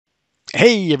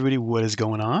Hey everybody, what is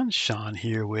going on? Sean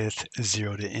here with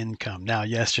Zero to Income. Now,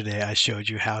 yesterday I showed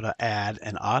you how to add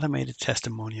an automated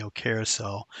testimonial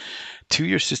carousel to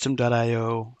your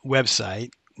Systeme.io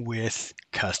website with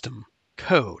custom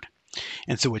code.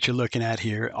 And so what you're looking at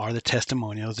here are the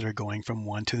testimonials that are going from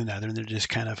one to another, and they're just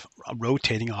kind of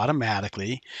rotating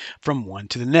automatically from one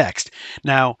to the next.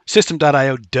 Now,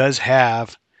 Systeme.io does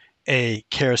have a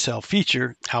carousel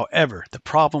feature. However, the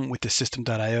problem with the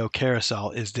Systeme.io carousel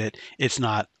is that it's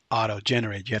not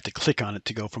auto-generated. You have to click on it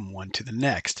to go from one to the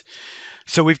next.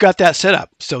 So we've got that set up.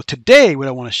 So today what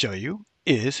I want to show you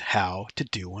is how to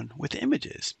do one with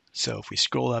images. So if we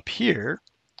scroll up here,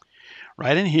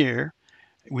 right in here,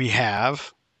 we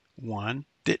have one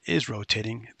that is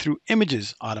rotating through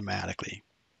images automatically.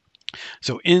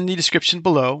 So in the description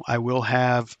below, I will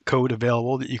have code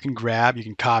available that you can grab, you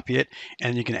can copy it,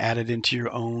 and you can add it into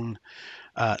your own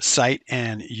site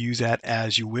and use that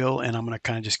as you will. And I'm going to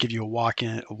kind of just give you a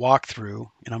walkthrough,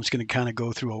 and I'm just going to kind of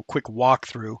go through a quick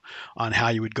walkthrough on how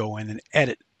you would go in and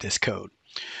edit this code.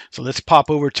 So let's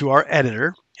pop over to our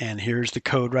editor, and here's the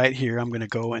code right here. I'm going to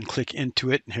go and click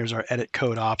into it, and here's our edit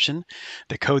code option.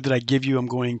 The code that I give you, I'm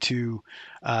going to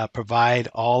provide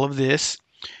all of this,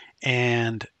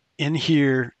 and in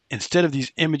here, instead of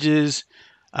these images,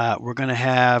 we're going to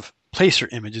have placer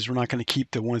images. We're not going to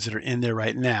keep the ones that are in there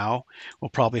right now. We'll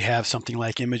probably have something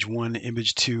like image 1,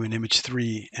 image 2, and image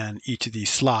 3 in each of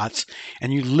these slots.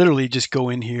 And you literally just go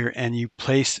in here and you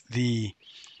place the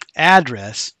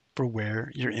address for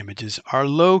where your images are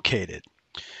located.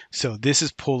 So this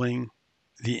is pulling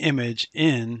the image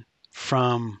in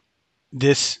from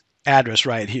this address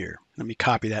right here. Let me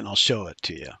copy that and I'll show it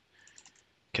to you.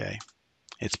 Okay,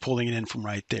 it's pulling it in from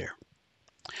right there.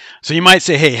 So you might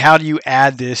say, hey, how do you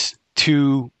add this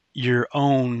to your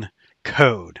own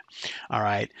code? All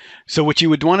right. So what you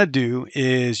would want to do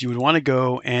is you would want to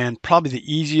go, and probably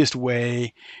the easiest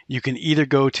way, you can either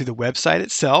go to the website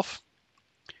itself,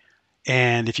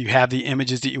 and if you have the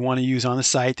images that you want to use on the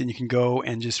site, then you can go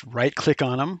and just right click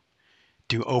on them,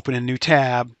 do open a new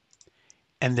tab,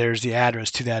 and there's the address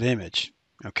to that image.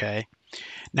 Okay.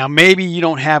 Now maybe you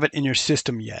don't have it in your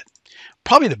system yet.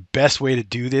 Probably the best way to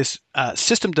do this,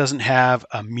 Systeme doesn't have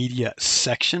a media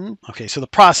section. Okay, so the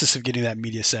process of getting that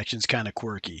media section is kind of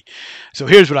quirky. So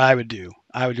here's what I would do.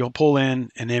 I would go pull in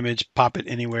an image, pop it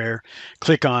anywhere,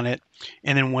 click on it,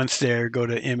 and then once there, go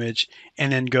to image,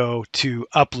 and then go to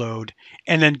upload,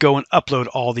 and then go and upload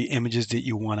all the images that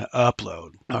you want to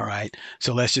upload. All right,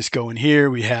 so let's just go in here.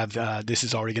 We have, this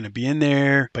is already going to be in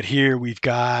there, but here we've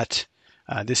got,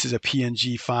 this is a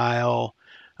PNG file.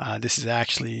 This is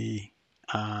actually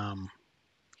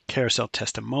carousel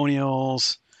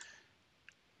testimonials.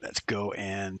 Let's go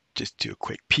and just do a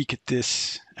quick peek at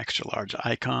this. Extra large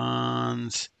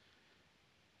icons,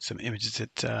 some images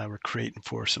that we're creating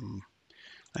for some,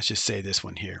 let's just say this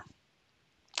one here.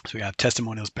 So we have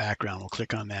testimonials background. We'll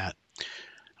click on that.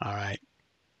 All right.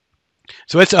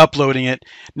 So it's uploading it.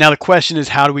 Now the question is,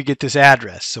 how do we get this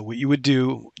address? So what you would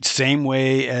do, same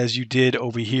way as you did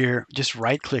over here, just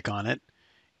right click on it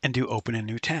and do open a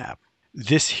new tab.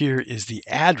 This here is the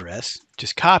address,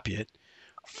 just copy it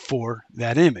for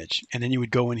that image. And then you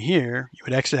would go in here, you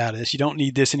would exit out of this. You don't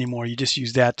need this anymore. You just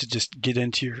use that to just get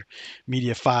into your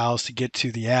media files to get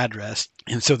to the address.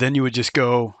 And so then you would just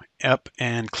go up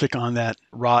and click on that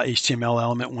raw HTML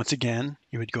element once again.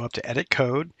 You would go up to edit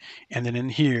code, and then in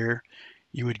here,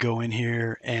 you would go in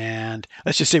here and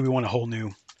let's just say we want a whole new,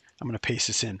 I'm going to paste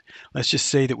this in. Let's just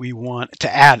say that we want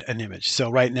to add an image. So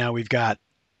right now we've got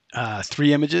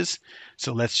 3 images.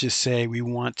 So let's just say we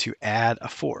want to add a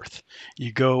 4th.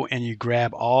 You go and you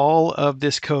grab all of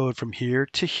this code from here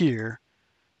to here.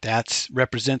 That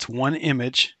represents one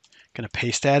image. Going to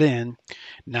paste that in.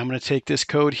 Now I'm going to take this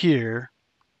code here.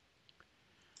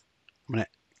 I'm going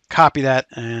to copy that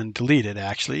and delete it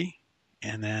actually.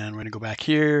 And then we're going to go back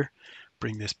here,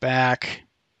 bring this back,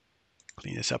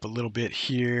 clean this up a little bit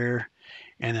here.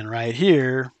 And then right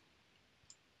here,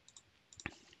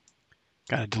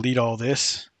 got to delete all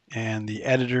this. And the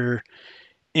editor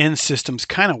in Systeme's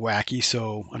kind of wacky,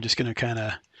 so I'm just going to kind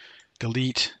of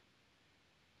delete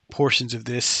portions of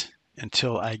this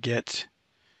until I get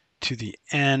to the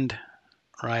end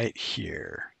right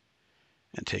here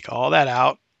and take all that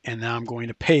out. And now I'm going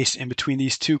to paste in between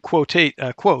these two quotes.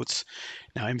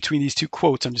 Now in between these two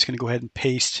quotes, I'm just going to go ahead and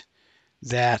paste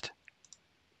that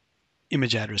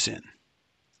image address in.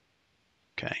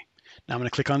 Okay. Now I'm going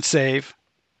to click on save.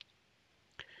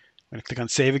 I'm going to click on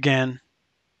save again.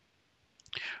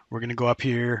 We're going to go up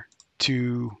here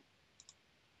to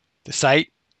the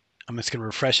site. I'm just going to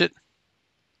refresh it.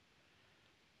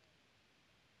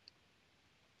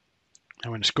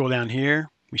 I'm going to scroll down here.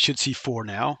 We should see 4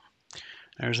 now.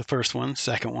 There's the first one,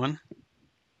 second one,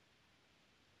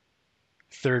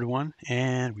 third one,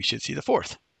 and we should see the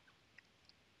fourth.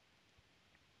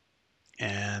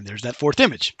 And there's that fourth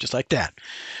image, just like that.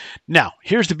 Now,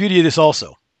 here's the beauty of this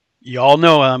also. You all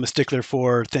know I'm a stickler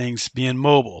for things being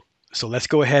mobile. So let's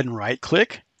go ahead and right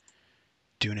click,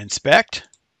 do an inspect.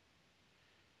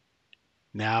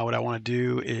 Now what I want to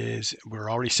do is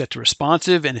we're already set to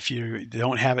responsive, and if you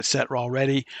don't have it set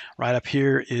already, right up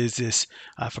here is this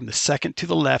from the second to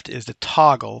the left is the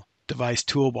toggle device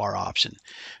toolbar option.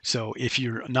 So if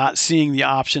you're not seeing the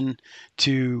option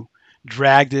to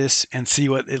drag this and see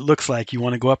what it looks like, you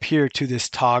want to go up here to this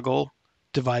toggle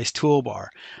device toolbar.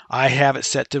 I have it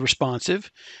set to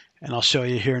responsive, and I'll show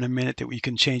you here in a minute that we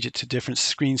can change it to different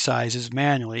screen sizes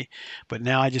manually, but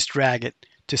now I just drag it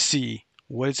to see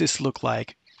what does this look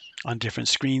like on different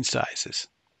screen sizes.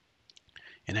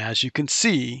 And as you can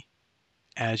see,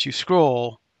 as you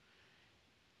scroll,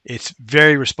 it's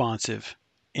very responsive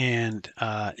and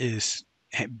is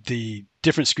the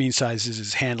different screen sizes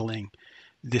is handling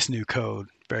this new code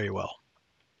very well.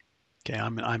 Okay,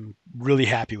 I'm really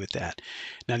happy with that.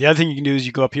 Now the other thing you can do is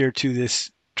you go up here to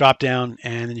this drop down,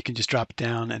 and then you can just drop it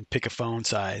down and pick a phone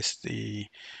size. The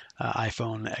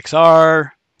iPhone XR.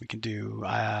 We can do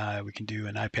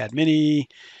an iPad Mini,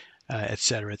 et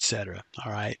cetera, et cetera.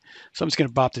 All right. So I'm just going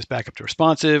to bop this back up to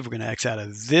responsive. We're going to X out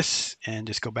of this and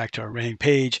just go back to our main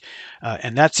page,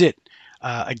 and that's it.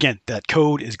 Again, that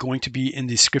code is going to be in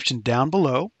the description down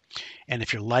below. And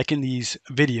if you're liking these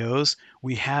videos,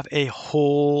 we have a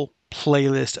whole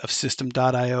playlist of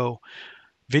Systeme.io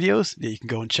videos that you can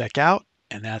go and check out.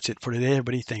 And that's it for today,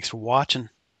 everybody. Thanks for watching.